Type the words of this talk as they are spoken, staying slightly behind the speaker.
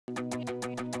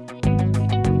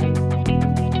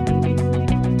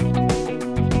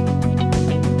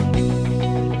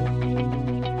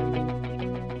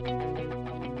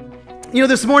You know,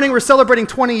 this morning we're celebrating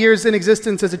 20 years in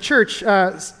existence as a church.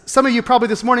 Some of you probably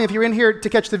this morning, if you're in here to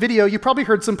catch the video, you probably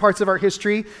heard some parts of our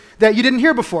history that you didn't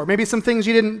hear before. Maybe some things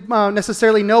you didn't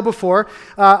necessarily know before.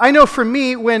 I know for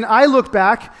me, when I look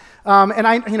back, and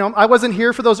I wasn't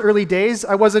here for those early days.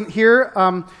 I wasn't here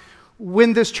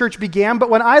when this church began. But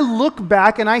when I look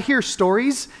back and I hear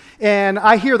stories, and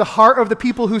I hear the heart of the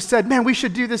people who said, man, we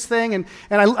should do this thing. And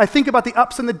I think about the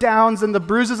ups and the downs and the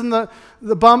bruises and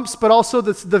the bumps, but also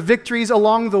the victories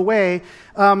along the way.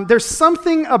 There's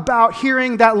something about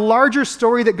hearing that larger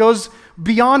story that goes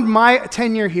beyond my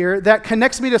tenure here that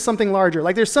connects me to something larger.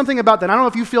 Like there's something about that. I don't know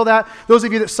if you feel that, those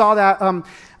of you that saw that.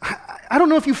 I don't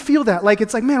know if you feel that. Like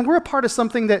it's like, man, we're a part of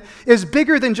something that is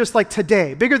bigger than just like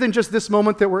today, bigger than just this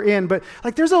moment that we're in. But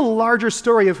like there's a larger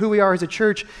story of who we are as a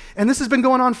church. And this has been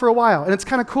going on for a while. And it's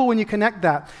kind of cool when you connect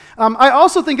that. I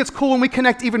also think it's cool when we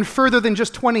connect even further than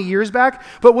just 20 years back,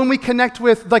 but when we connect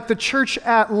with like the church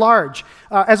at large.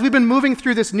 As we've been moving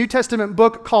through this New Testament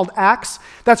book called Acts,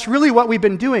 that's really what we've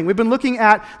been doing. We've been looking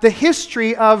at the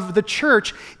history of the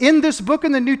church in this book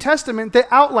in the New Testament that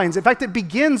outlines. In fact, it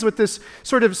begins with this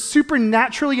sort of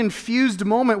supernaturally infused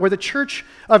moment where the church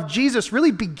of Jesus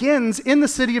really begins in the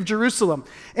city of Jerusalem.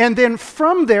 And then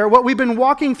from there, what we've been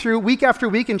walking through week after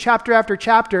week and chapter after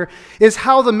chapter is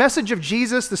how the message of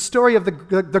Jesus, the story of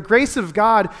the grace of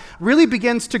God, really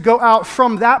begins to go out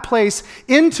from that place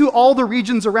into all the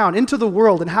regions around, into the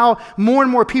world, and how more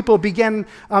and more people begin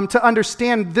to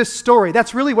understand this story.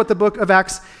 That's really what the book of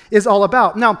Acts is all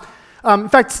about. Now, in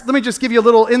fact, let me just give you a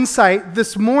little insight.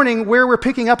 This morning, where we're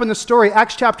picking up in the story,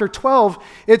 Acts chapter 12,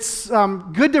 it's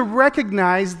good to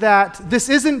recognize that this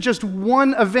isn't just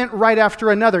one event right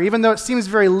after another. Even though it seems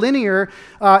very linear,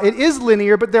 it is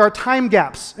linear, but there are time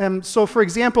gaps. And so, for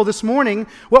example, this morning,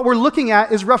 what we're looking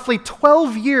at is roughly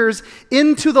 12 years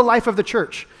into the life of the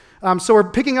church. So we're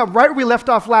picking up right where we left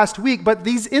off last week, but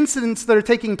these incidents that are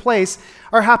taking place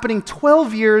are happening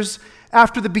 12 years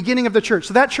after the beginning of the church.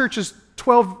 So that church is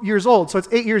 12 years old, so it's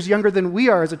 8 years younger than we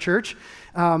are as a church,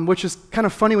 which is kind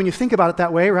of funny when you think about it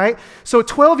that way, right? So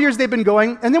 12 years they've been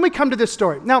going, and then we come to this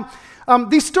story. Now,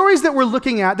 these stories that we're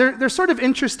looking at, they're sort of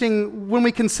interesting when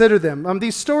we consider them.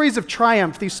 These stories of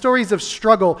triumph, these stories of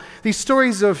struggle, these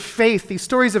stories of faith, these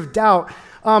stories of doubt,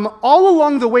 all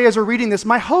along the way as we're reading this,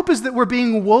 my hope is that we're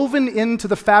being woven into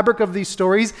the fabric of these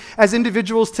stories as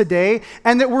individuals today,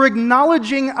 and that we're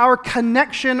acknowledging our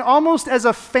connection almost as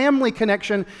a family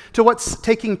connection to what's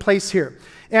taking place here.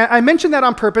 And I mentioned that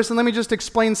on purpose, and let me just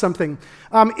explain something.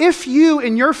 If you,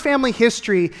 in your family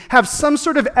history, have some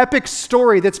sort of epic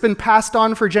story that's been passed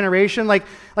on for generation, like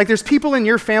there's people in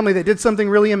your family that did something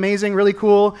really amazing, really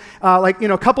cool,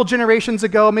 a couple generations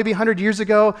ago, maybe 100 years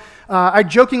ago, I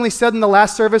jokingly said in the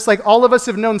last service, like all of us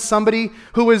have known somebody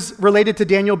who was related to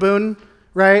Daniel Boone,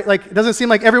 right? Like, it doesn't seem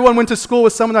like everyone went to school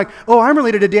with someone like, oh, I'm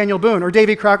related to Daniel Boone or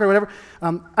Davy Crocker or whatever.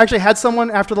 I actually had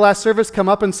someone after the last service come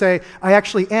up and say, I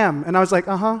actually am. And I was like,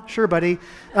 sure, buddy.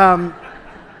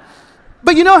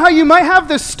 But you know how you might have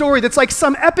this story that's like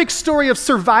some epic story of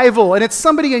survival, and it's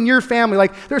somebody in your family,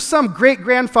 like there's some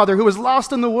great-grandfather who was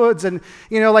lost in the woods, and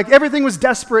like everything was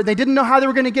desperate, and they didn't know how they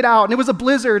were going to get out, and it was a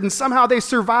blizzard, and somehow they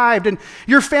survived, and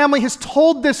your family has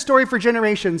told this story for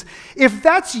generations. If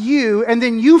that's you, and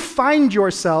then you find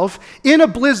yourself in a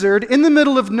blizzard in the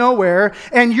middle of nowhere,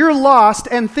 and you're lost,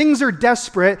 and things are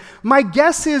desperate, my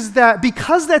guess is that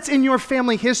because that's in your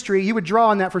family history, you would draw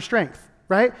on that for strength,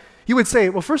 right? You would say,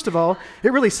 well, first of all,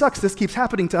 it really sucks this keeps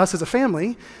happening to us as a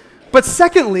family. But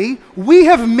secondly, we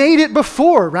have made it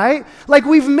before, right? Like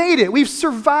we've made it, we've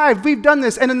survived, we've done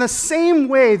this. And in the same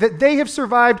way that they have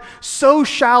survived, so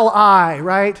shall I,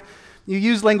 right? You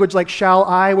use language like shall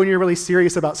I when you're really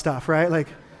serious about stuff, right? Like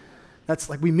that's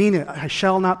like we mean it. I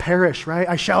shall not perish, right?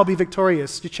 I shall be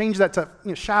victorious. You change that to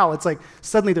shall, it's like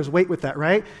suddenly there's weight with that,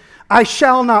 right? I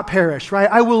shall not perish, right?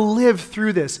 I will live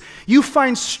through this. You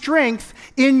find strength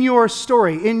in your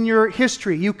story, in your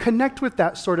history. You connect with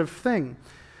that sort of thing.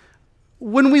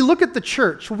 When we look at the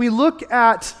church, when we look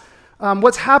at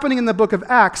what's happening in the book of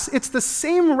Acts, it's the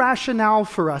same rationale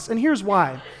for us. And here's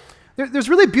why. There's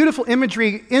really beautiful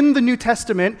imagery in the New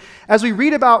Testament as we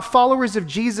read about followers of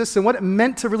Jesus and what it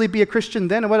meant to really be a Christian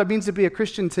then and what it means to be a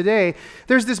Christian today.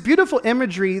 There's this beautiful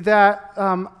imagery that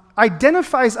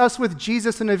identifies us with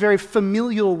Jesus in a very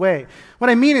familial way. What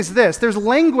I mean is this. There's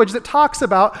language that talks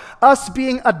about us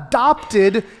being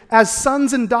adopted as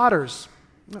sons and daughters.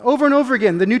 Over and over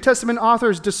again, the New Testament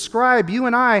authors describe you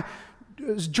and I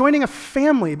as joining a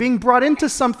family, being brought into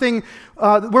something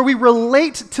where we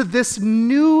relate to this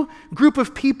new group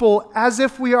of people as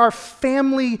if we are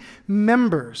family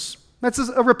members. That's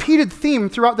a repeated theme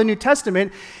throughout the New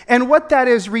Testament. And what that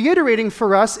is reiterating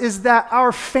for us is that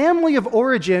our family of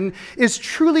origin is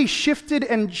truly shifted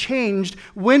and changed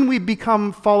when we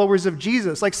become followers of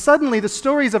Jesus. Like suddenly the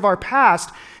stories of our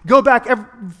past go back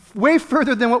way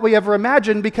further than what we ever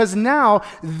imagined, because now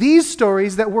these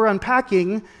stories that we're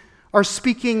unpacking are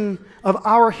speaking of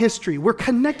our history. We're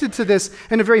connected to this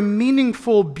in a very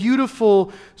meaningful,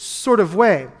 beautiful sort of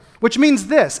way. Which means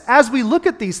this: as we look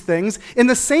at these things, in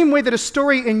the same way that a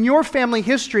story in your family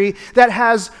history that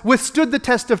has withstood the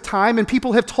test of time and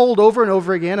people have told over and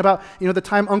over again about, the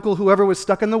time Uncle whoever was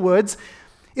stuck in the woods,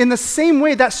 in the same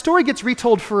way that story gets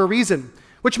retold for a reason.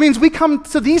 Which means we come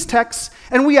to these texts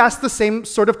and we ask the same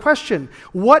sort of question.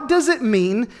 What does it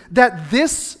mean that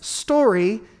this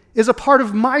story is a part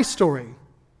of my story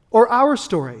or our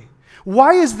story?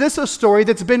 Why is this a story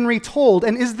that's been retold?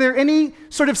 And is there any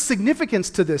sort of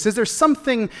significance to this? Is there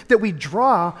something that we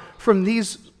draw from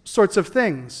these sorts of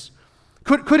things?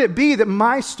 Could it be that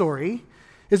my story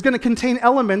is going to contain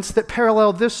elements that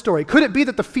parallel this story? Could it be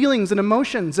that the feelings and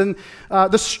emotions and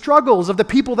the struggles of the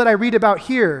people that I read about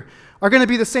here are going to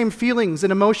be the same feelings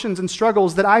and emotions and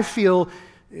struggles that I feel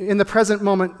in the present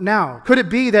moment now? Could it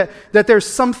be that there's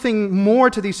something more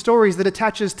to these stories that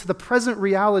attaches to the present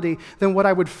reality than what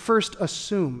I would first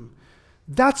assume?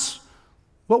 That's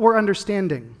what we're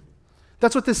understanding.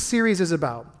 That's what this series is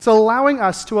about. It's allowing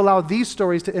us to allow these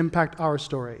stories to impact our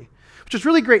story, which is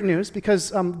really great news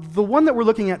because the one that we're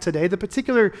looking at today, the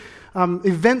particular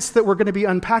events that we're going to be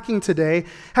unpacking today,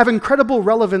 have incredible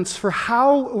relevance for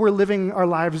how we're living our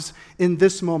lives in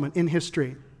this moment in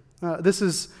history. This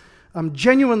is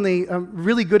genuinely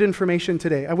really good information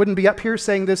today. I wouldn't be up here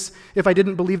saying this if I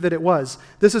didn't believe that it was.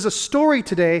 This is a story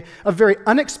today of very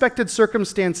unexpected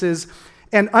circumstances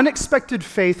and unexpected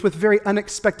faith with very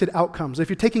unexpected outcomes. If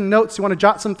you're taking notes, you want to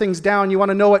jot some things down, you want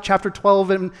to know what chapter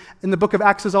 12 in the book of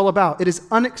Acts is all about. It is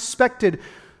unexpected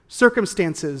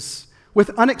circumstances with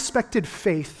unexpected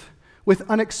faith, with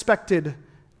unexpected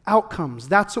outcomes.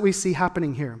 That's what we see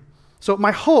happening here. So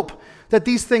my hope that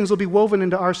these things will be woven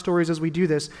into our stories as we do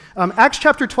this. Acts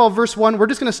chapter 12, verse 1, we're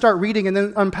just going to start reading and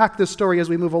then unpack this story as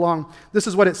we move along. This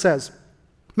is what it says.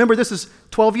 Remember, this is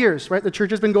 12 years, right? The church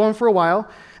has been going for a while.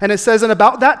 And it says, "And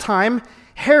about that time,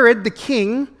 Herod the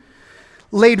king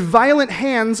laid violent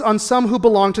hands on some who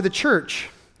belonged to the church.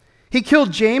 He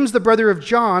killed James, the brother of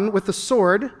John, with the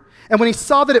sword. And when he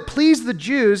saw that it pleased the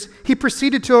Jews, he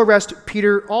proceeded to arrest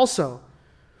Peter also.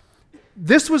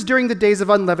 This was during the days of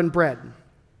unleavened bread.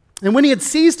 And when he had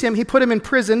seized him, he put him in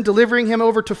prison, delivering him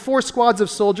over to 4 squads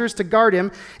of soldiers to guard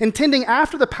him, intending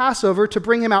after the Passover to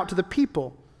bring him out to the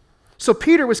people. So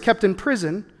Peter was kept in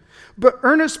prison, but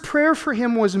earnest prayer for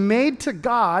him was made to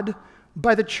God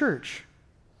by the church."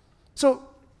 So,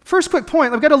 first quick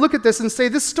point, I've got to look at this and say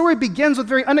this story begins with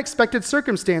very unexpected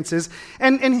circumstances.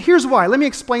 And here's why. Let me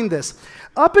explain this.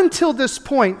 Up until this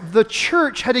point, the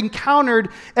church had encountered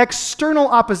external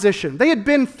opposition. They had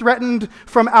been threatened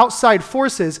from outside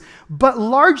forces, but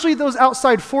largely those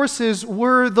outside forces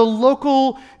were the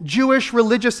local Jewish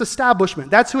religious establishment.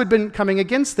 That's who had been coming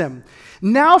against them.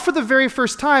 Now, for the very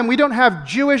first time, we don't have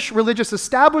Jewish religious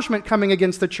establishment coming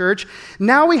against the church.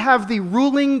 Now we have the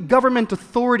ruling government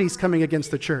authorities coming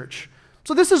against the church.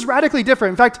 So this is radically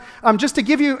different. In fact, just to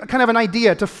give you kind of an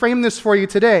idea, to frame this for you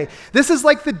today, this is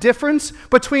like the difference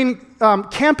between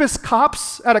campus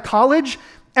cops at a college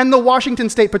and the Washington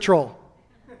State Patrol,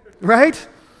 right?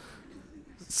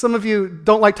 Some of you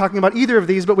don't like talking about either of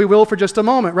these, but we will for just a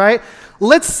moment, right?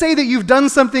 Let's say that you've done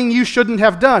something you shouldn't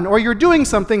have done, or you're doing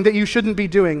something that you shouldn't be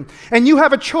doing, and you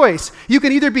have a choice. You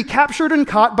can either be captured and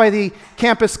caught by the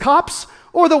campus cops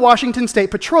or the Washington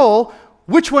State Patrol.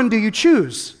 Which one do you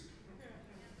choose?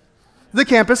 The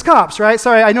campus cops, right?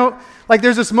 Sorry, I know, like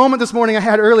there's this moment this morning I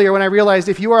had earlier when I realized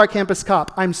if you are a campus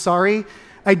cop, I'm sorry.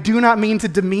 I do not mean to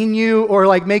demean you or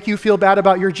like make you feel bad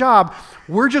about your job.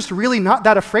 We're just really not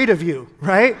that afraid of you,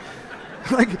 right?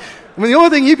 The only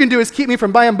thing you can do is keep me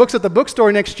from buying books at the bookstore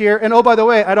next year. And oh, by the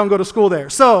way, I don't go to school there.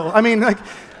 So,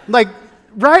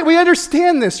 right? We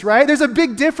understand this, right? There's a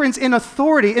big difference in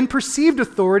authority, in perceived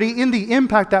authority, in the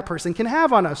impact that person can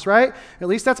have on us, right? At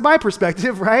least that's my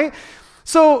perspective, right?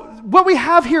 So what we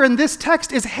have here in this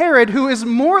text is Herod, who is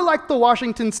more like the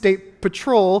Washington State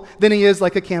Patrol than he is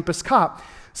like a campus cop.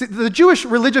 See, the Jewish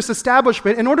religious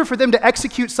establishment, in order for them to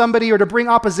execute somebody or to bring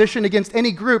opposition against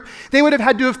any group, they would have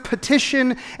had to have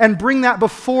petitioned and bring that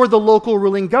before the local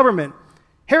ruling government.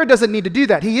 Herod doesn't need to do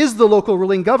that. He is the local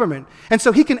ruling government. And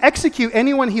so he can execute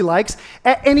anyone he likes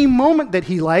at any moment that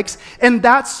he likes, and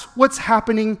that's what's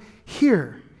happening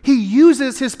here. He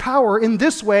uses his power in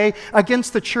this way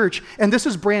against the church, and this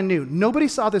is brand new. Nobody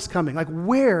saw this coming. Like,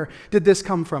 where did this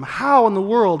come from? How in the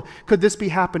world could this be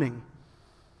happening?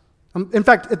 In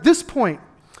fact, at this point,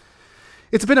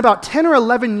 it's been about 10 or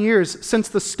 11 years since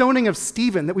the stoning of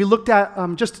Stephen that we looked at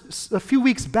just a few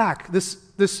weeks back, this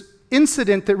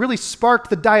incident that really sparked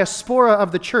the diaspora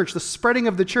of the church, the spreading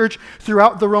of the church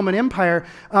throughout the Roman Empire.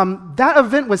 That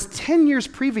event was 10 years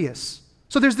previous.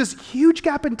 So there's this huge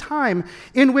gap in time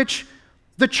in which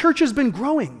the church has been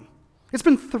growing. It's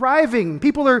been thriving.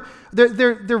 People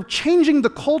they're changing the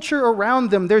culture around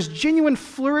them. There's genuine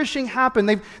flourishing happen.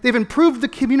 They've improved the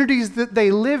communities that they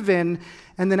live in,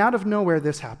 and then out of nowhere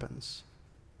this happens.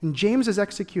 And James is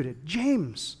executed.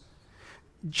 James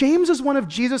is one of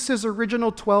Jesus'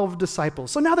 original 12 disciples.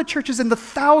 So now the church is in the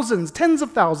thousands, tens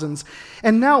of thousands.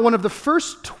 And now one of the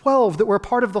first 12 that were a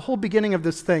part of the whole beginning of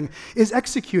this thing is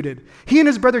executed. He and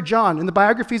his brother John, in the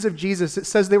biographies of Jesus, it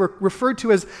says they were referred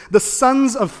to as the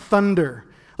sons of thunder.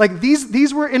 Like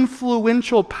these were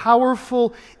influential,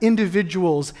 powerful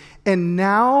individuals. And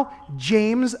now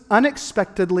James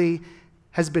unexpectedly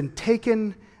has been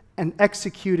taken and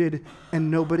executed, and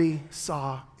nobody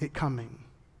saw it coming.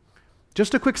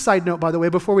 Just a quick side note, by the way,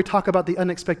 before we talk about the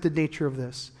unexpected nature of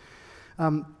this.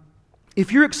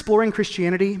 If you're exploring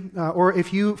Christianity, or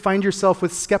if you find yourself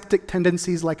with skeptic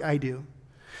tendencies like I do,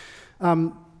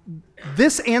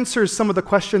 this answers some of the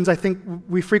questions I think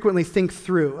we frequently think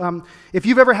through. If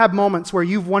you've ever had moments where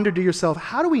you've wondered to yourself,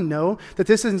 how do we know that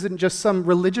this isn't just some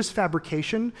religious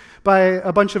fabrication by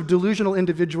a bunch of delusional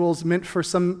individuals meant for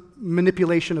some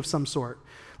manipulation of some sort?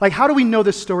 Like, how do we know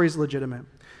this story is legitimate?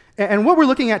 And what we're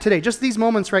looking at today, just these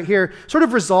moments right here, sort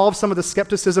of resolve some of the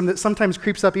skepticism that sometimes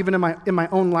creeps up even in my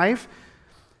own life.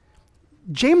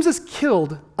 James is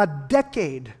killed a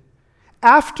decade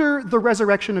after the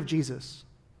resurrection of Jesus,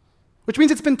 which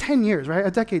means it's been 10 years, right? A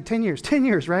decade, 10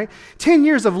 years, right? 10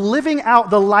 years of living out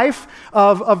the life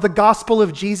of the gospel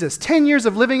of Jesus, 10 years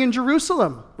of living in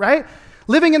Jerusalem, right?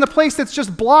 Living in the place that's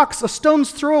just blocks, a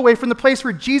stone's throw away from the place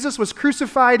where Jesus was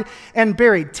crucified and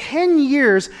buried. 10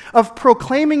 years of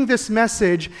proclaiming this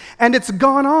message, and it's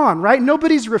gone on, right?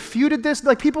 Nobody's refuted this.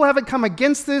 Like, people haven't come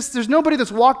against this. There's nobody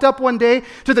that's walked up one day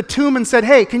to the tomb and said,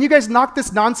 hey, can you guys knock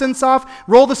this nonsense off?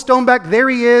 Roll the stone back. There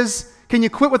he is. Can you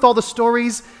quit with all the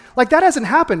stories? Like, that hasn't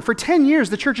happened. For 10 years,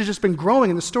 the church has just been growing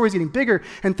and the story's getting bigger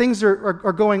and things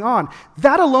are going on.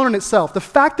 That alone in itself, the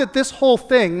fact that this whole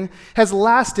thing has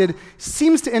lasted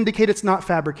seems to indicate it's not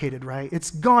fabricated, right?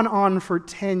 It's gone on for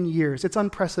 10 years. It's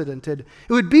unprecedented.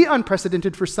 It would be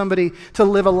unprecedented for somebody to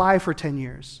live a lie for 10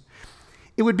 years.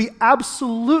 It would be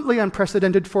absolutely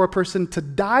unprecedented for a person to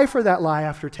die for that lie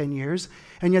after 10 years,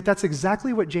 and yet that's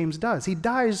exactly what James does. He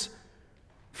dies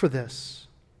for this.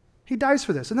 He dies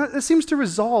for this. And that seems to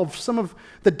resolve some of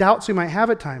the doubts we might have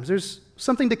at times. There's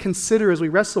something to consider as we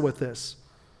wrestle with this.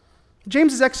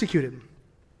 James is executed.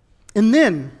 And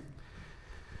then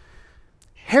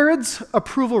Herod's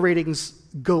approval ratings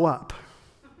go up,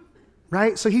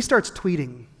 right? So he starts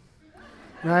tweeting,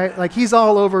 right? Like, he's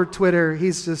all over Twitter.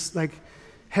 He's just like,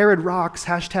 Herod rocks,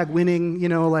 #winning,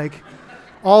 like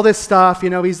all this stuff.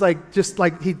 He's like, just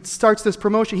like, he starts this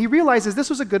promotion. He realizes this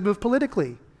was a good move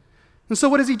politically. And so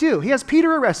what does he do? He has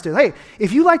Peter arrested. Hey,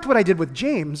 if you liked what I did with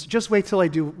James, just wait till I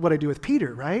do what I do with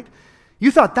Peter, right?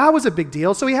 You thought that was a big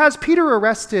deal. So he has Peter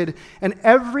arrested, and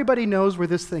everybody knows where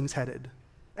this thing's headed.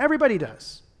 Everybody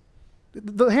does.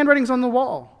 The handwriting's on the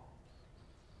wall.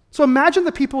 So imagine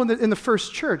the people in the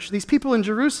first church, these people in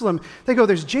Jerusalem. They go,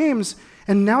 there's James,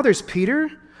 and now there's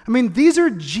Peter. I mean, these are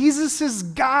Jesus's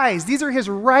guys. These are his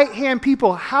right-hand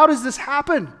people. How does this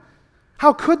happen?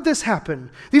 How could this happen?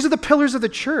 These are the pillars of the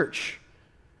church.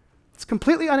 It's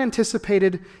completely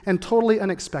unanticipated and totally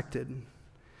unexpected.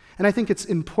 And I think it's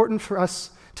important for us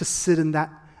to sit in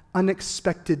that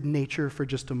unexpected nature for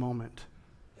just a moment.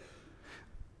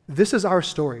 This is our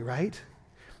story, right?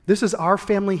 This is our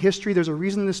family history. There's a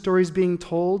reason this story is being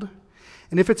told.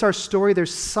 And if it's our story,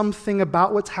 there's something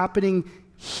about what's happening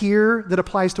here that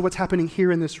applies to what's happening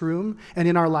here in this room and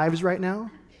in our lives right now.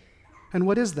 And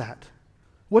what is that?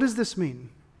 What does this mean?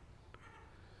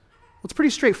 Well, it's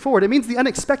pretty straightforward. It means the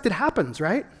unexpected happens,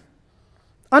 right?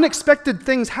 Unexpected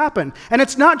things happen. And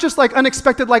it's not just like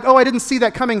unexpected, like, oh, I didn't see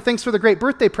that coming, thanks for the great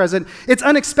birthday present. It's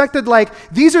unexpected,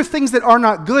 like, these are things that are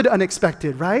not good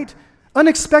unexpected, right?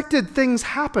 Unexpected things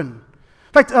happen.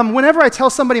 In fact, whenever I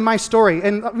tell somebody my story,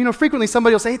 and frequently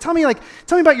somebody will say, hey, tell me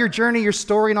about your journey, your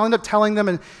story, and I'll end up telling them.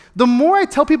 And the more I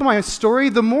tell people my story,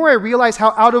 the more I realize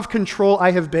how out of control I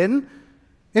have been.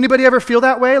 Anybody ever feel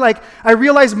that way? Like, I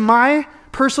realize my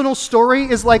personal story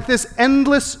is like this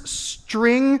endless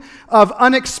string of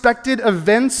unexpected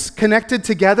events connected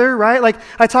together, right? Like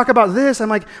I talk about this, I'm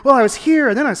like, well, I was here,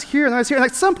 and then I was here, and then I was here. And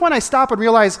at some point I stop and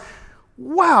realize,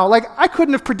 wow, like I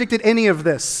couldn't have predicted any of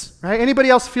this, right? Anybody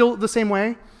else feel the same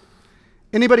way?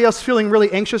 Anybody else feeling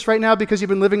really anxious right now because you've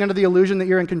been living under the illusion that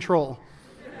you're in control?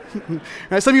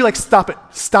 Right? Some of you are like,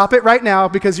 stop it right now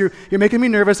because you're making me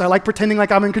nervous. I like pretending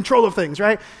like I'm in control of things,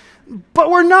 right? But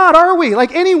we're not, are we?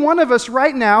 Like any one of us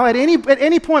right now, at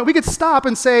any point, we could stop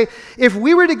and say, if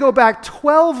we were to go back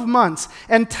 12 months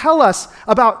and tell us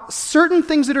about certain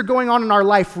things that are going on in our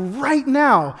life right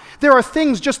now, there are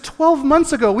things just 12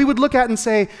 months ago we would look at and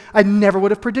say, I never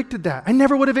would have predicted that. I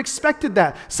never would have expected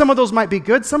that. Some of those might be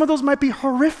good, some of those might be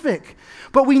horrific,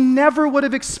 but we never would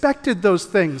have expected those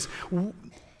things.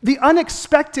 The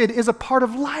unexpected is a part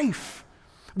of life.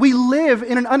 We live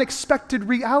in an unexpected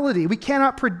reality. We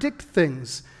cannot predict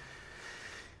things.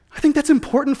 I think that's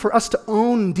important for us to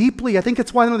own deeply. I think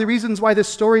it's one of the reasons why this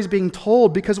story is being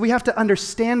told, because we have to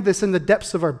understand this in the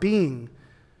depths of our being.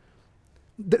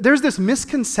 There's this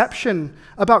misconception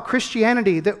about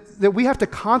Christianity that we have to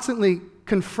constantly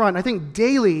confront. I think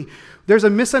daily there's a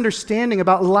misunderstanding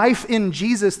about life in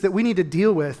Jesus that we need to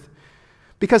deal with.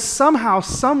 Because somehow,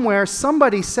 somewhere,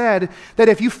 somebody said that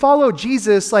if you follow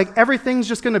Jesus, like everything's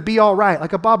just going to be all right,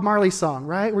 like a Bob Marley song,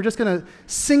 right? We're just going to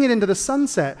sing it into the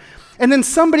sunset. And then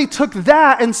somebody took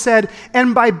that and said,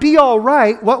 and by be all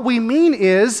right, what we mean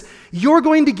is you're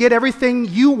going to get everything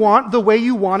you want the way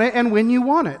you want it and when you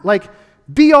want it. Like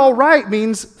be all right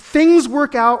means things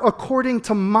work out according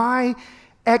to my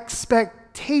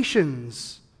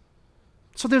expectations.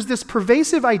 So there's this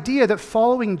pervasive idea that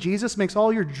following Jesus makes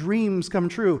all your dreams come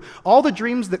true. All the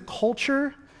dreams that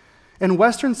culture and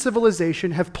Western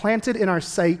civilization have planted in our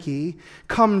psyche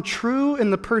come true in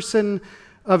the person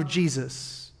of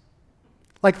Jesus.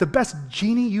 Like the best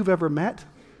genie you've ever met,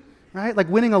 right? Like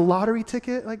winning a lottery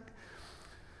ticket. Like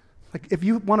if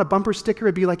you want a bumper sticker,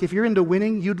 it'd be like, if you're into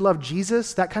winning, you'd love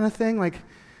Jesus, that kind of thing. Like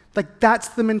that's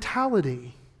the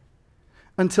mentality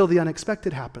until the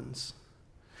unexpected happens.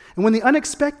 And when the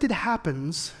unexpected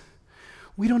happens,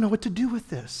 we don't know what to do with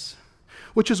this,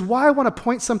 which is why I want to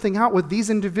point something out with these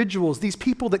individuals, these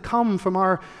people that come from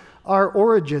our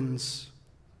origins.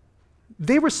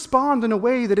 They respond in a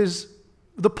way that is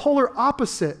the polar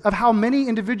opposite of how many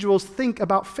individuals think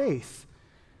about faith.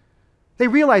 They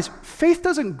realize faith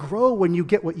doesn't grow when you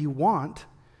get what you want.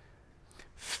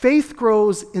 Faith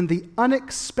grows in the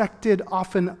unexpected,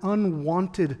 often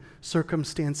unwanted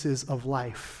circumstances of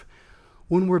life.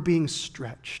 When we're being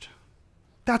stretched.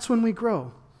 That's when we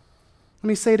grow. Let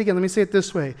me say it again. Let me say it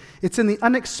this way. It's in the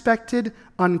unexpected,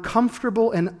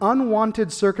 uncomfortable, and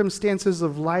unwanted circumstances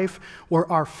of life where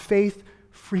our faith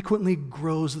frequently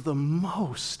grows the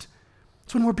most.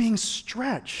 It's when we're being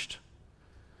stretched.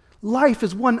 Life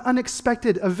is one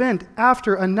unexpected event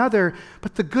after another,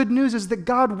 but the good news is that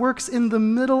God works in the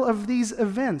middle of these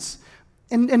events.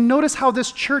 And notice how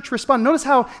this church responded. Notice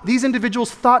how these individuals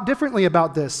thought differently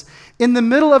about this. In the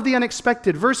middle of the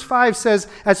unexpected, verse 5 says,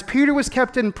 as Peter was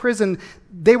kept in prison,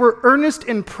 they were earnest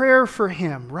in prayer for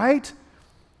him, right?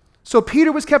 So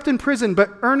Peter was kept in prison, but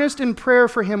earnest in prayer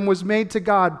for him was made to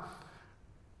God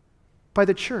by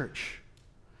the church.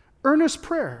 Earnest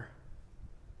prayer.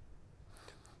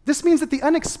 This means that the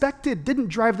unexpected didn't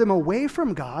drive them away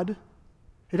from God.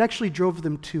 It actually drove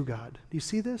them to God. Do you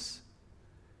see this?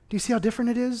 Do you see how different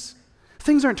it is?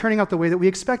 Things aren't turning out the way that we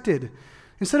expected.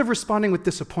 Instead of responding with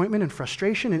disappointment and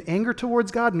frustration and anger towards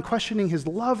God and questioning his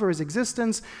love or his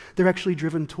existence, they're actually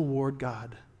driven toward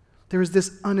God. There is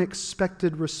this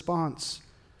unexpected response.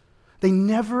 They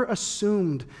never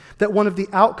assumed that one of the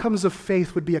outcomes of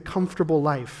faith would be a comfortable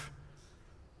life.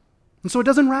 And so it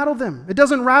doesn't rattle them. It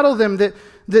doesn't rattle them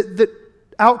that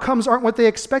outcomes aren't what they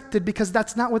expected, because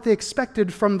that's not what they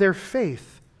expected from their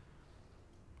faith.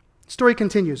 Story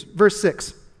continues, verse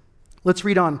 6. Let's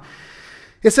read on.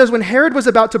 It says, when Herod was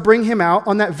about to bring him out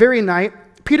on that very night,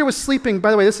 Peter was sleeping. By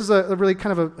the way, this is a really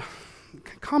kind of a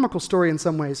comical story in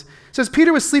some ways. It says,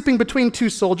 Peter was sleeping between two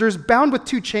soldiers, bound with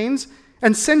two chains,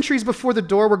 and sentries before the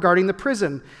door were guarding the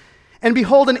prison. And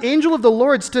behold, an angel of the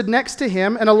Lord stood next to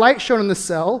him, and a light shone in the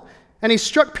cell, and he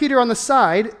struck Peter on the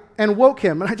side and woke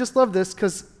him. And I just love this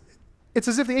because it's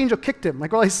as if the angel kicked him,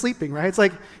 like while he's sleeping, right? It's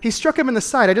like he struck him in the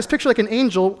side. I just picture like an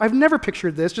angel. I've never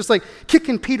pictured this, just like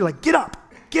kicking Peter, like, get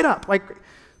up. Like,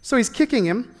 so he's kicking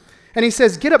him, and he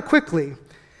says, get up quickly.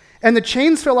 And the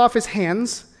chains fell off his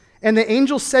hands, and the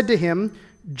angel said to him,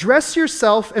 dress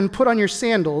yourself and put on your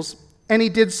sandals. And he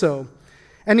did so.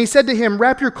 And he said to him,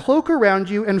 wrap your cloak around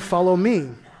you and follow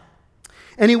me.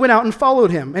 And he went out and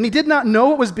followed him. And he did not know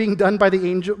what was being done by the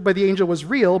angel was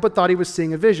real, but thought he was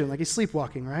seeing a vision, like he's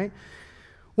sleepwalking, right?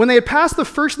 When they had passed the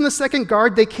first and the second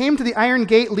guard, they came to the iron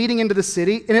gate leading into the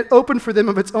city, and it opened for them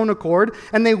of its own accord.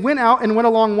 And they went out and went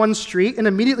along one street, and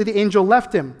immediately the angel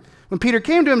left him. When Peter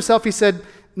came to himself, he said,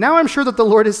 "Now I'm sure that the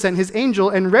Lord has sent his angel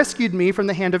and rescued me from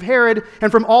the hand of Herod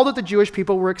and from all that the Jewish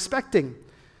people were expecting."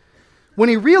 When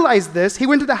he realized this, he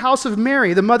went to the house of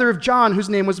Mary, the mother of John, whose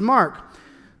name was Mark,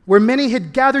 where many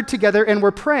had gathered together and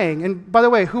were praying. And by the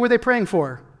way, who were they praying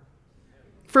for?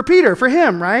 For Peter, for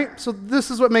him, right? So this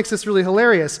is what makes this really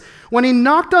hilarious. When he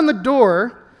knocked on the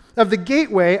door of the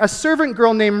gateway, a servant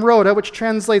girl named Rhoda, which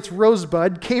translates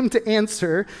rosebud, came to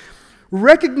answer.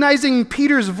 Recognizing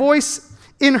Peter's voice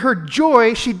in her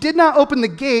joy, she did not open the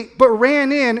gate, but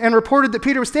ran in and reported that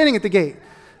Peter was standing at the gate.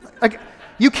 Like,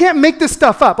 you can't make this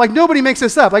stuff up. Like, nobody makes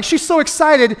this up. Like, she's so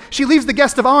excited, she leaves the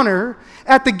guest of honor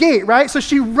at the gate, right? So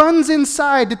she runs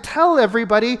inside to tell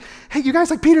everybody, "Hey, you guys,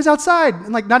 like, Peter's outside."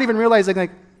 And, like, not even realizing, like,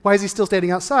 why is he still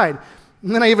standing outside?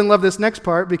 And then I even love this next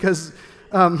part because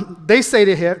they say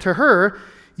to her,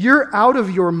 "You're out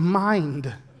of your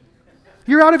mind.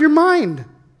 You're out of your mind.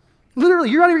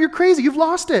 Literally, you're crazy. You've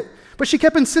lost it." But she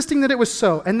kept insisting that it was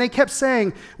so. And they kept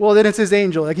saying, "Well, then it's his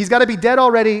angel. Like, he's got to be dead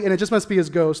already, and it just must be his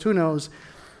ghost. Who knows?"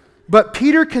 But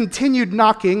Peter continued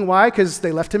knocking. Why? Because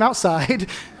they left him outside.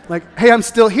 Like, "Hey, I'm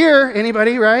still here.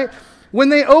 Anybody," right? When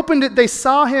they opened it, they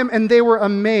saw him, and they were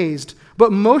amazed.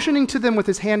 But motioning to them with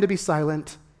his hand to be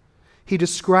silent, he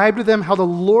described to them how the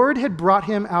Lord had brought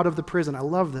him out of the prison. I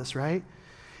love this, right?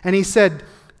 And he said,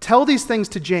 "Tell these things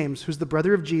to James," who's the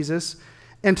brother of Jesus,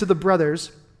 "and to the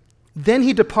brothers." Then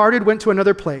he departed, went to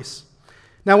another place.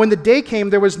 Now when the day came,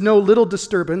 there was no little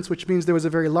disturbance, which means there was a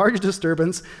very large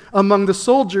disturbance, among the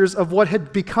soldiers of what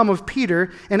had become of Peter.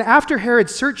 And after Herod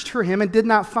searched for him and did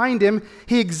not find him,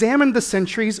 he examined the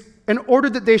sentries and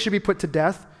ordered that they should be put to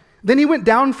death. Then he went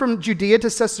down from Judea to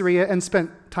Caesarea and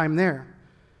spent time there.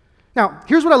 Now,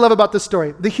 here's what I love about this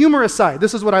story. The humor aside,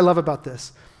 this is what I love about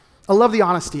this. I love the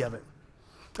honesty of it.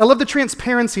 I love the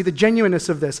transparency, the genuineness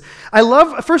of this. I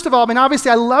love, first of all,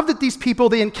 obviously, I love that these people,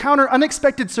 they encounter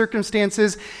unexpected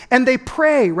circumstances and they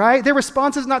pray, right? Their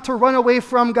response is not to run away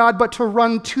from God, but to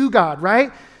run to God,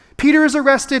 right? Peter is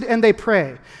arrested and they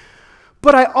pray.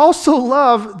 But I also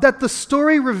love that the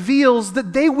story reveals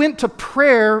that they went to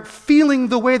prayer feeling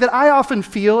the way that I often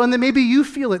feel and that maybe you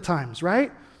feel at times,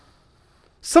 right?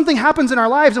 Something happens in our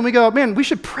lives and we go, "Man, we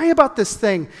should pray about this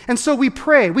thing." And so we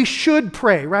pray. We should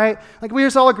pray, right? Like, we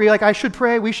just all agree, like, I should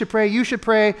pray, we should pray, you should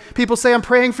pray. People say, "I'm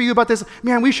praying for you about this."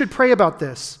 Man, we should pray about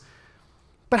this.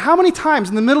 But how many times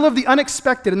in the middle of the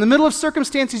unexpected, in the middle of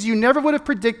circumstances you never would have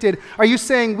predicted, are you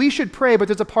saying, "We should pray," but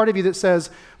there's a part of you that says,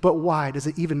 "But why? Does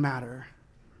it even matter?"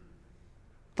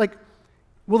 Like,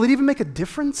 will it even make a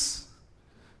difference?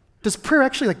 Does prayer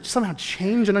actually, like, somehow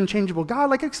change an unchangeable God?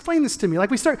 Like, explain this to me.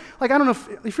 Like, we start, like, I don't know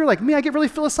if you're like me, I get really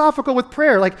philosophical with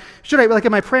prayer. Like,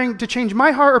 am I praying to change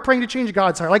my heart or praying to change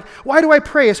God's heart? Like, why do I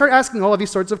pray? I start asking all of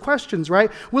these sorts of questions, right?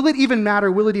 Will it even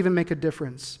matter? Will it even make a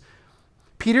difference?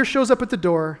 Peter shows up at the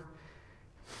door,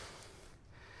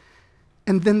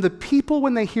 and then the people,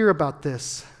 when they hear about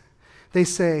this, they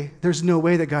say, "There's no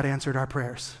way that God answered our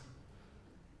prayers."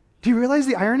 Do you realize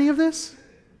the irony of this?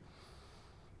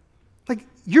 Like,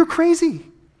 you're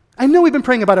crazy. I know we've been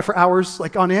praying about it for hours,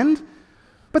 like on end,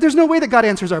 but there's no way that God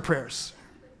answers our prayers.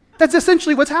 That's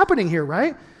essentially what's happening here,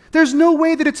 right? There's no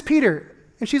way that it's Peter.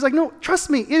 And she's like, "No, trust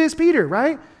me, it is Peter,"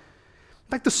 right? In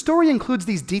fact, the story includes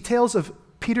these details of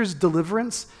Peter's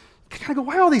deliverance. You kind of go,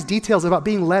 why all these details about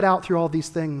being led out through all these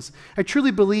things? I truly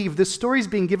believe this story is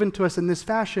being given to us in this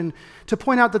fashion to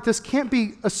point out that this can't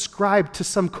be ascribed to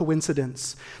some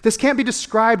coincidence. This can't be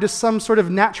described as some sort of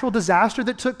natural disaster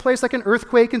that took place, like an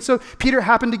earthquake, and so Peter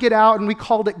happened to get out and we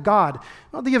called it God.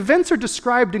 Well, the events are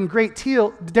described in great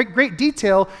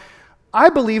detail, I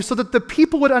believe, so that the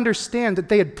people would understand that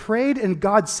they had prayed and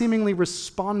God seemingly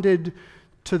responded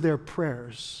to their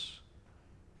prayers.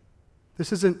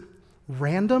 This isn't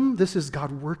random, this is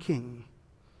God working.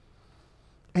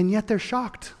 And yet they're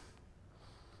shocked.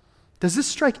 Does this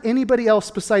strike anybody else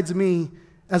besides me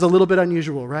as a little bit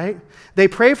unusual, right? They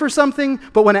pray for something,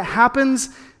 but when it happens,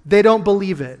 they don't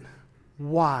believe it.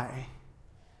 Why?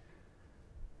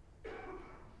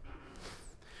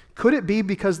 Could it be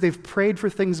because they've prayed for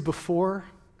things before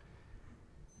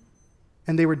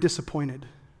and they were disappointed?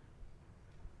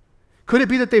 Could it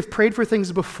be that they've prayed for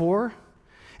things before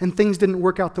and things didn't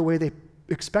work out the way they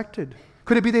expected?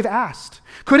 Could it be they've asked?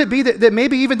 Could it be that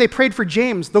maybe even they prayed for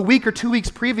James the week or 2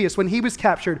 weeks previous when he was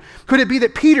captured? Could it be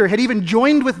that Peter had even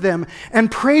joined with them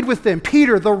and prayed with them?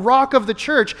 Peter, the rock of the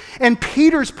church, and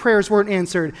Peter's prayers weren't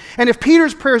answered. And if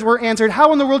Peter's prayers weren't answered,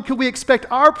 how in the world could we expect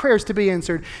our prayers to be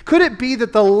answered? Could it be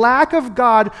that the lack of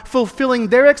God fulfilling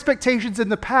their expectations in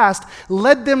the past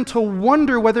led them to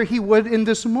wonder whether he would in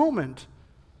this moment?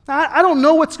 I don't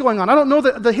know what's going on. I don't know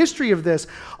the history of this.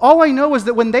 All I know is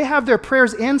that when they have their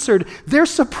prayers answered, they're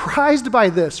surprised by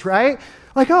this, right?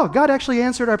 Like, oh, God actually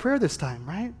answered our prayer this time,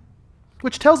 right?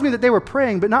 Which tells me that they were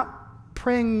praying, but not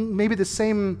praying maybe the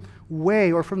same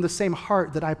way or from the same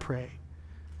heart that I pray.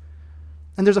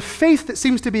 And there's a faith that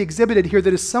seems to be exhibited here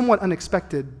that is somewhat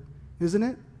unexpected, isn't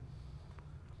it?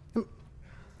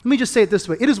 Let me just say it this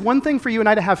way. It is one thing for you and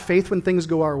I to have faith when things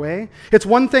go our way. It's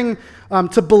one thing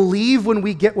to believe when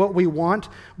we get what we want.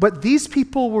 But these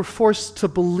people were forced to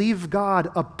believe God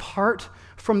apart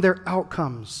from their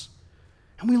outcomes.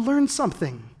 And we learned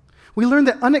something. We learned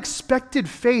that unexpected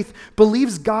faith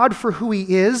believes God for who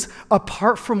he is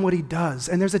apart from what he does.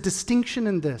 And there's a distinction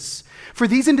in this. For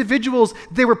these individuals,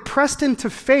 they were pressed into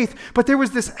faith, but there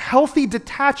was this healthy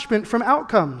detachment from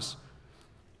outcomes.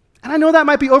 And I know that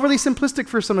might be overly simplistic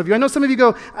for some of you. I know some of you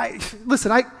go,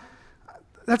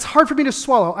 that's hard for me to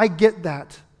swallow. I get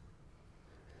that.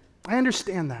 I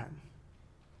understand that.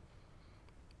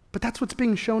 But that's what's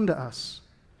being shown to us.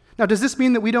 Now, does this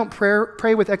mean that we don't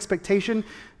pray with expectation?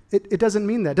 It doesn't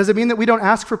mean that. Does it mean that we don't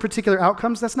ask for particular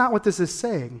outcomes? That's not what this is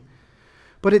saying.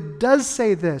 But it does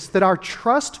say this, that our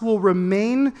trust will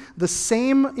remain the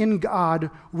same in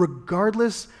God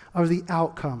regardless of the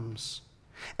outcomes.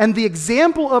 And the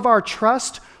example of our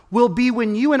trust will be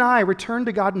when you and I return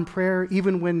to God in prayer,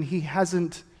 even when he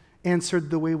hasn't answered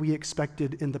the way we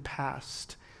expected in the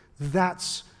past.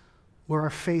 That's where our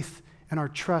faith and our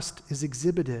trust is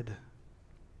exhibited.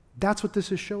 That's what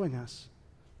this is showing us.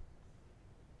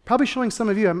 Probably showing some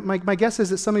of you, my guess is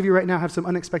that some of you right now have some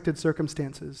unexpected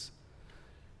circumstances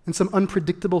and some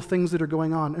unpredictable things that are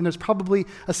going on. And there's probably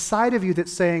a side of you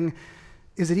that's saying,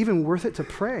 is it even worth it to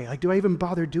pray? Like, do I even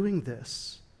bother doing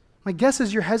this? My guess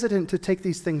is you're hesitant to take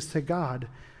these things to God.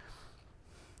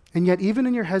 And yet, even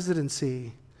in your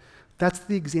hesitancy, that's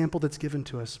the example that's given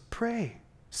to us. Pray.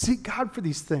 Seek God for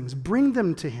these things. Bring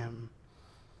them to him.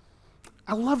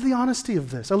 I love the honesty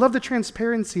of this. I love the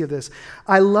transparency of this.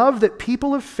 I love that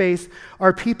people of faith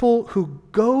are people who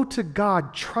go to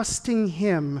God trusting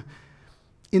him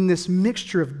in this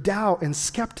mixture of doubt and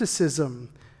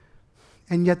skepticism.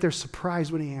 And yet they're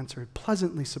surprised when he answers,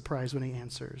 pleasantly surprised when he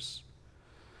answers.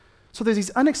 So there's these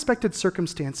unexpected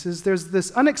circumstances, there's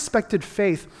this unexpected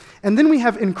faith, and then we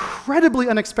have incredibly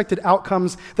unexpected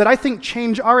outcomes that I think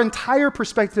change our entire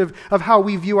perspective of how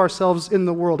we view ourselves in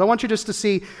the world. I want you just to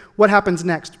see what happens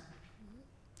next.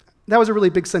 That was a really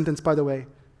big sentence, by the way.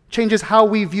 Changes how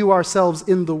we view ourselves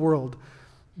in the world.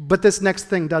 But this next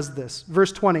thing does this.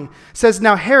 Verse 20 says,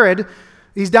 now Herod,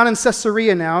 he's down in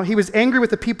Caesarea now. He was angry with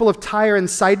the people of Tyre and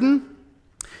Sidon,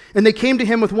 and they came to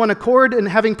him with one accord, and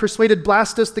having persuaded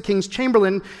Blastus, the king's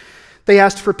chamberlain, they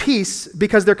asked for peace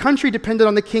because their country depended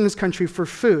on the king's country for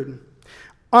food.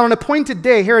 On an appointed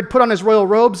day, Herod put on his royal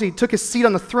robes, he took his seat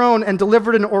on the throne and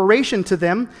delivered an oration to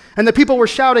them, and the people were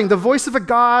shouting, the voice of a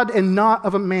God and not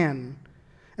of a man.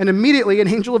 And immediately an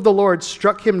angel of the Lord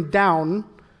struck him down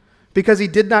because he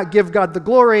did not give God the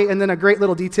glory, and then a great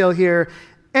little detail here,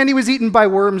 and he was eaten by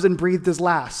worms and breathed his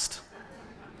last.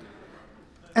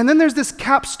 And then there's this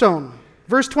capstone.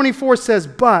 Verse 24 says,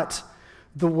 but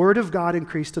the word of God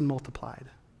increased and multiplied.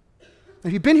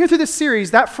 If you've been here through this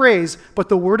series, that phrase, but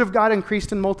the word of God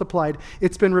increased and multiplied,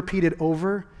 it's been repeated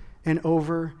over and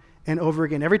over and over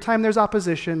again. Every time there's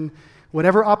opposition,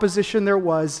 whatever opposition there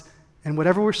was, and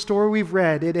whatever story we've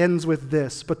read, it ends with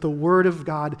this, but the word of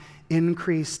God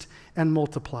increased and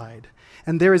multiplied.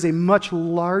 And there is a much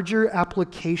larger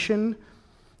application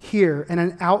here and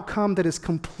an outcome that is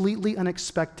completely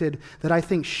unexpected that I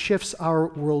think shifts our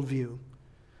worldview.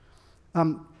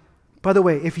 By the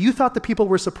way, if you thought the people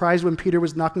were surprised when Peter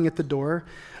was knocking at the door,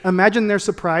 imagine their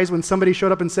surprise when somebody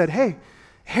showed up and said, hey,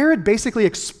 Herod basically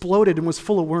exploded and was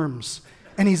full of worms,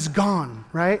 and he's gone,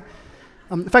 right?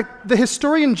 In fact, the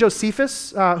historian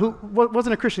Josephus, who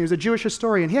wasn't a Christian, he was a Jewish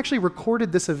historian, he actually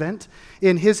recorded this event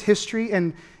in his history,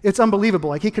 and it's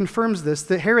unbelievable. Like, he confirms this,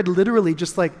 that Herod literally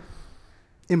just like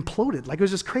imploded. Like, it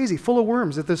was just crazy, full of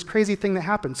worms at this crazy thing that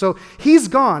happened. So he's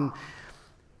gone.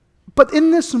 But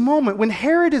in this moment, when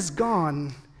Herod is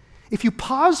gone, if you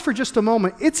pause for just a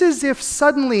moment, it's as if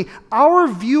suddenly our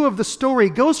view of the story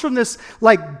goes from this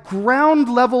like ground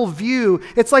level view.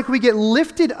 It's like we get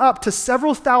lifted up to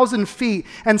several thousand feet,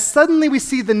 and suddenly we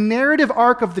see the narrative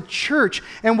arc of the church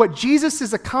and what Jesus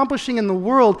is accomplishing in the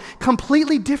world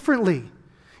completely differently.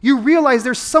 You realize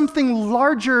there's something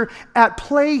larger at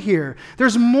play here.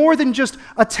 There's more than just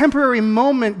a temporary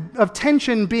moment of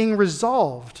tension being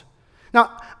resolved.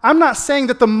 Now, I'm not saying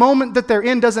that the moment that they're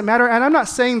in doesn't matter, and I'm not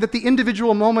saying that the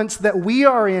individual moments that we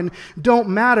are in don't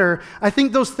matter. I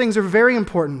think those things are very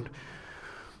important.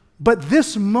 But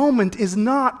this moment is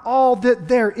not all that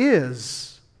there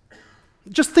is.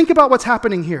 Just think about what's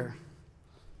happening here.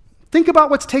 Think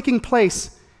about what's taking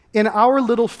place in our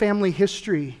little family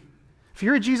history. If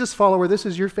you're a Jesus follower, this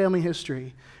is your family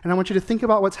history. And I want you to think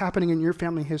about what's happening in your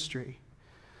family history.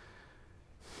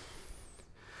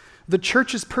 The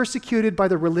church is persecuted by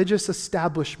the religious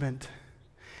establishment,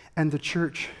 and the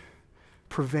church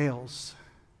prevails.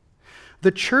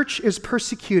 The church is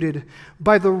persecuted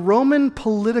by the Roman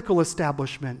political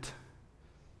establishment,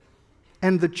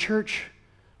 and the church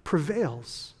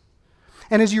prevails.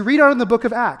 And as you read on in the book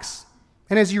of Acts,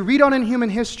 and as you read on in human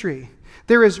history,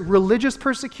 there is religious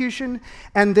persecution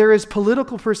and there is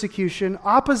political persecution,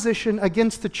 opposition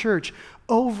against the church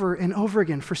over and over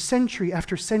again for century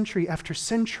after century after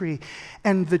century.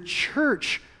 And the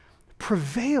church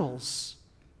prevails.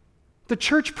 The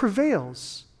church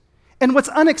prevails. And what's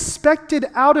unexpected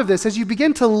out of this, as you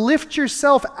begin to lift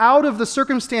yourself out of the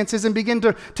circumstances and begin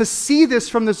to see this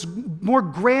from this more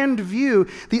grand view,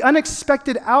 the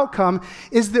unexpected outcome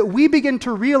is that we begin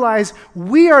to realize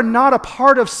we are not a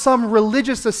part of some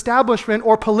religious establishment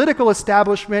or political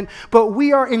establishment, but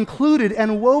we are included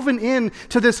and woven in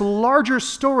to this larger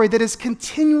story that is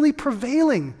continually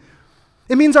prevailing.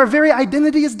 It means our very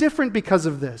identity is different because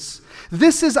of this.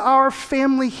 This is our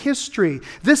family history.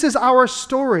 This is our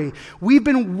story. We've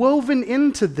been woven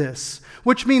into this,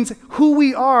 which means who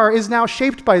we are is now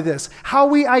shaped by this. How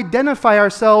we identify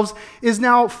ourselves is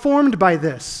now formed by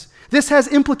this. This has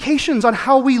implications on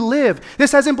how we live.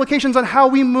 This has implications on how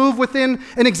we move within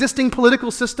an existing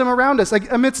political system around us,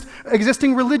 like amidst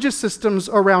existing religious systems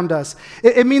around us.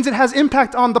 It means it has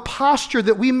impact on the posture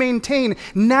that we maintain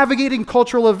navigating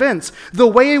cultural events, the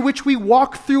way in which we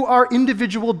walk through our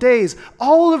individual days.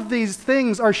 All of these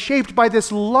things are shaped by this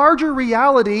larger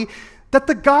reality that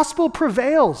the gospel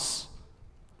prevails.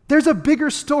 There's a bigger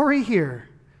story here.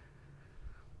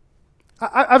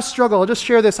 I've struggled. I'll just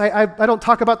share this. I don't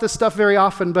talk about this stuff very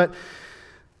often, but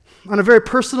on a very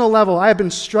personal level, I have been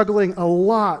struggling a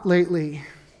lot lately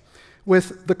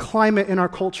with the climate in our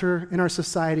culture, in our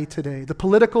society today. The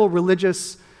political,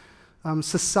 religious,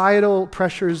 societal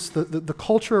pressures, the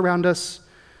culture around us,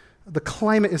 the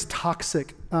climate is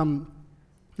toxic. In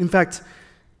fact,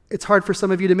 it's hard for some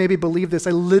of you to maybe believe this.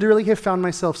 I literally have found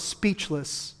myself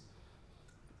speechless.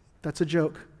 That's a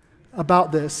joke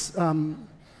about this.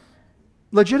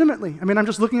 Legitimately. I mean, I'm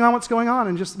just looking on what's going on,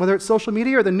 and just whether it's social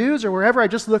media or the news or wherever, I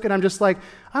just look and I'm just like,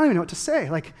 I don't even know what to say.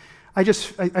 Like, I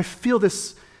feel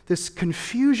this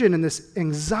confusion and this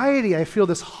anxiety. I feel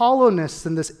this hollowness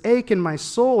and this ache in my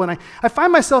soul. And I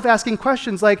find myself asking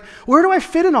questions like, where do I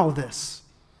fit in all of this?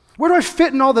 Where do I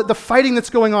fit in all the fighting that's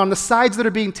going on, the sides that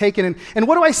are being taken? And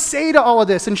what do I say to all of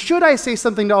this? And should I say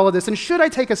something to all of this? And should I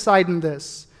take a side in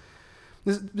this?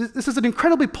 This is an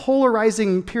incredibly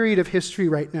polarizing period of history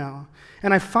right now.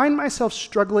 And I find myself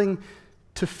struggling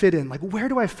to fit in. Like, where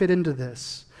do I fit into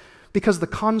this? Because the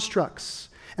constructs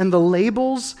and the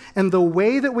labels and the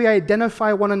way that we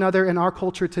identify one another in our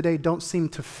culture today don't seem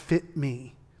to fit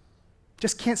me.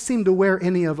 Just can't seem to wear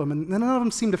any of them, and none of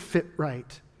them seem to fit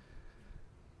right.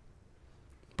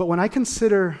 But when I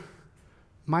consider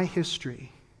my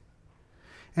history,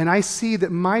 and I see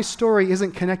that my story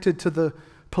isn't connected to the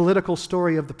political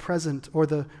story of the present or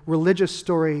the religious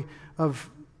story of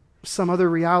some other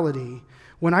reality,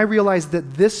 when I realize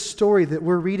that this story that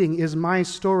we're reading is my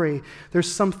story,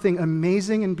 there's something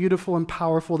amazing and beautiful and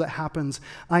powerful that happens.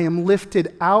 I am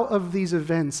lifted out of these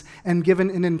events and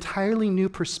given an entirely new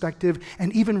perspective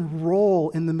and even role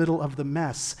in the middle of the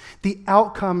mess. The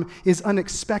outcome is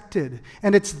unexpected,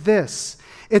 and it's this.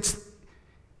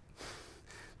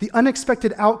 The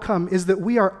unexpected outcome is that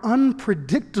we are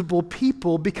unpredictable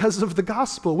people because of the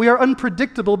gospel. We are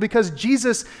unpredictable because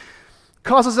Jesus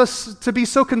causes us to be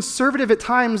so conservative at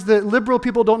times that liberal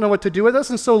people don't know what to do with us,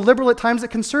 and so liberal at times that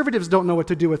conservatives don't know what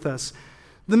to do with us.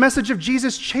 The message of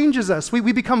Jesus changes us.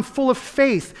 We become full of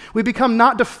faith. We become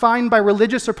not defined by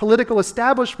religious or political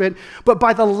establishment, but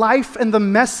by the life and the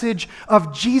message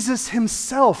of Jesus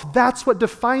himself. That's what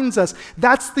defines us.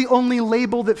 That's the only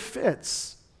label that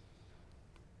fits.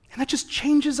 And that just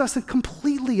changes us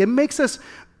completely. It makes us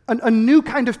a new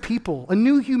kind of people, a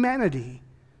new humanity.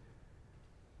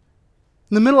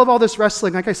 In the middle of all this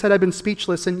wrestling, like I said, I've been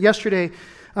speechless. And yesterday,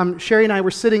 Sherry and I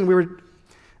were sitting, we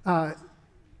were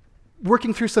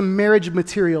working through some marriage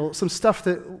material, some stuff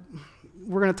that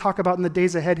we're going to talk about in the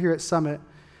days ahead here at Summit.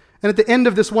 And at the end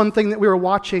of this one thing that we were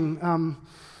watching,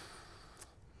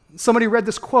 somebody read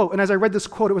this quote. And as I read this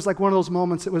quote, it was like one of those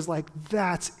moments, it was like,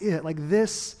 that's it. Like,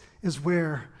 this is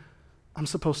where I'm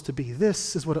supposed to be.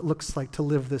 This is what it looks like to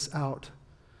live this out.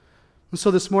 And so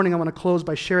this morning, I want to close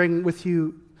by sharing with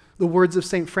you the words of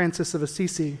St. Francis of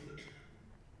Assisi.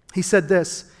 He said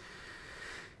this.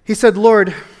 He said,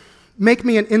 Lord, make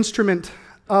me an instrument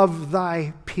of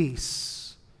thy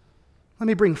peace. Let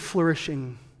me bring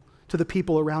flourishing to the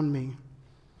people around me.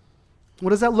 What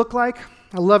does that look like?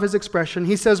 I love his expression.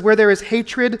 He says, where there is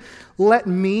hatred, let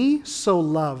me sow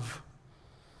love.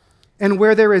 And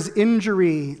where there is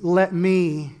injury, let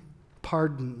me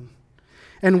pardon.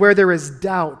 And where there is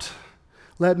doubt,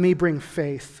 let me bring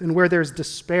faith. And where there is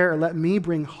despair, let me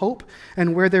bring hope.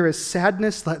 And where there is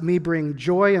sadness, let me bring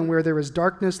joy. And where there is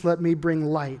darkness, let me bring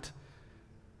light.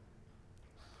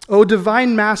 O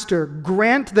divine Master,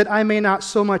 grant that I may not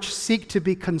so much seek to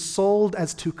be consoled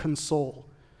as to console,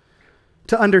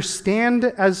 to understand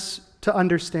as to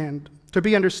understand, to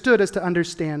be understood as to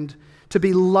understand, to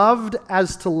be loved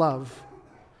as to love.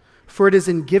 For it is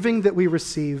in giving that we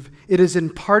receive, it is in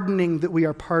pardoning that we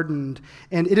are pardoned,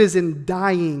 and it is in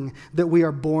dying that we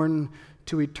are born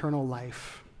to eternal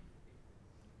life.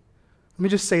 Let me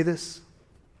just say this.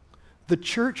 The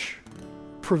church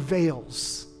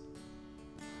prevails.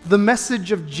 The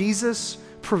message of Jesus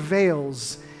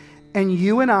prevails, and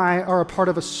you and I are a part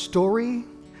of a story,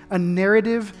 a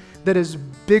narrative that is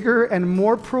bigger and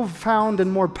more profound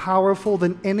and more powerful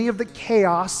than any of the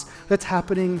chaos that's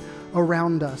happening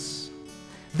around us.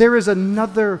 There is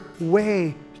another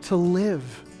way to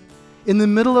live. In the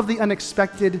middle of the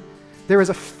unexpected, there is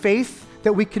a faith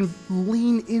that we can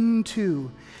lean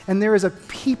into, and there is a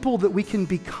people that we can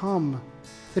become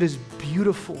that is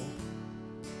beautiful.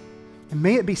 And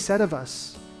may it be said of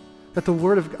us that the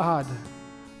Word of God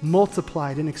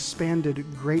multiplied and expanded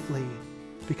greatly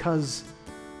because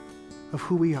of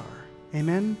who we are.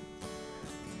 Amen?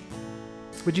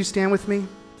 Would you stand with me?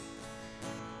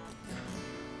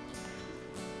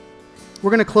 We're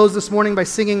going to close this morning by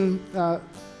singing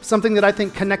something that I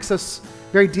think connects us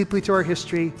very deeply to our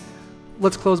history.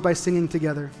 Let's close by singing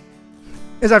together.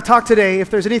 As I've talked today, if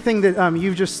there's anything that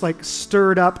you've just like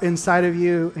stirred up inside of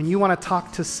you and you want to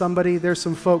talk to somebody, there's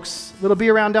some folks that'll be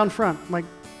around down front, like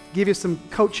give you some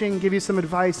coaching, give you some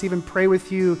advice, even pray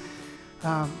with you,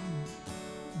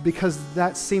 because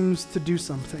that seems to do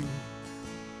something.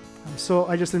 So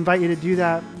I just invite you to do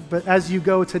that. But as you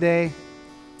go today,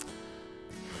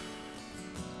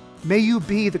 may you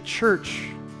be the church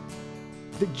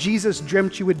that Jesus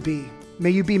dreamt you would be. May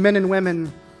you be men and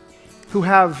women who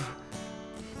have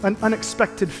an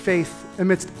unexpected faith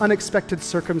amidst unexpected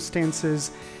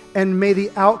circumstances, and may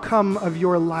the outcome of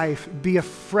your life be a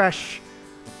fresh,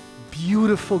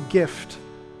 beautiful gift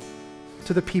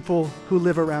to the people who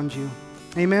live around you.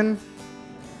 Amen?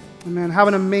 Amen. Have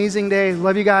an amazing day.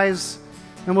 Love you guys,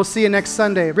 and we'll see you next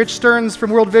Sunday. Rich Stearns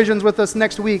from World Vision's with us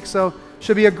next week, so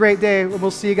should be a great day. We'll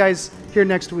see you guys here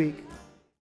next week.